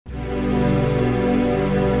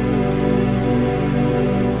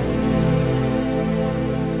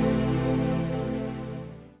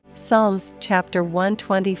Psalms chapter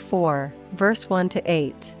 124, verse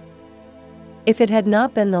 1-8. If it had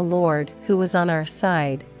not been the Lord who was on our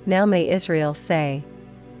side, now may Israel say.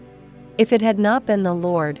 If it had not been the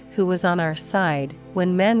Lord who was on our side,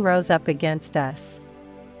 when men rose up against us.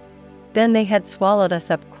 Then they had swallowed us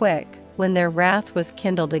up quick, when their wrath was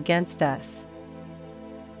kindled against us.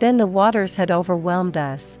 Then the waters had overwhelmed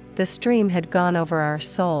us, the stream had gone over our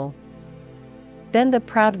soul. Then the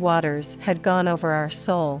proud waters had gone over our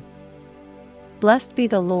soul. Blessed be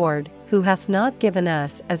the Lord, who hath not given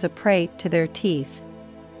us as a prey to their teeth.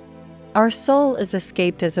 Our soul is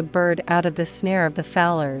escaped as a bird out of the snare of the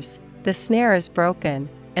fowlers, the snare is broken,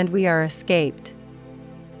 and we are escaped.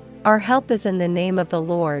 Our help is in the name of the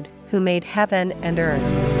Lord, who made heaven and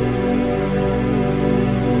earth.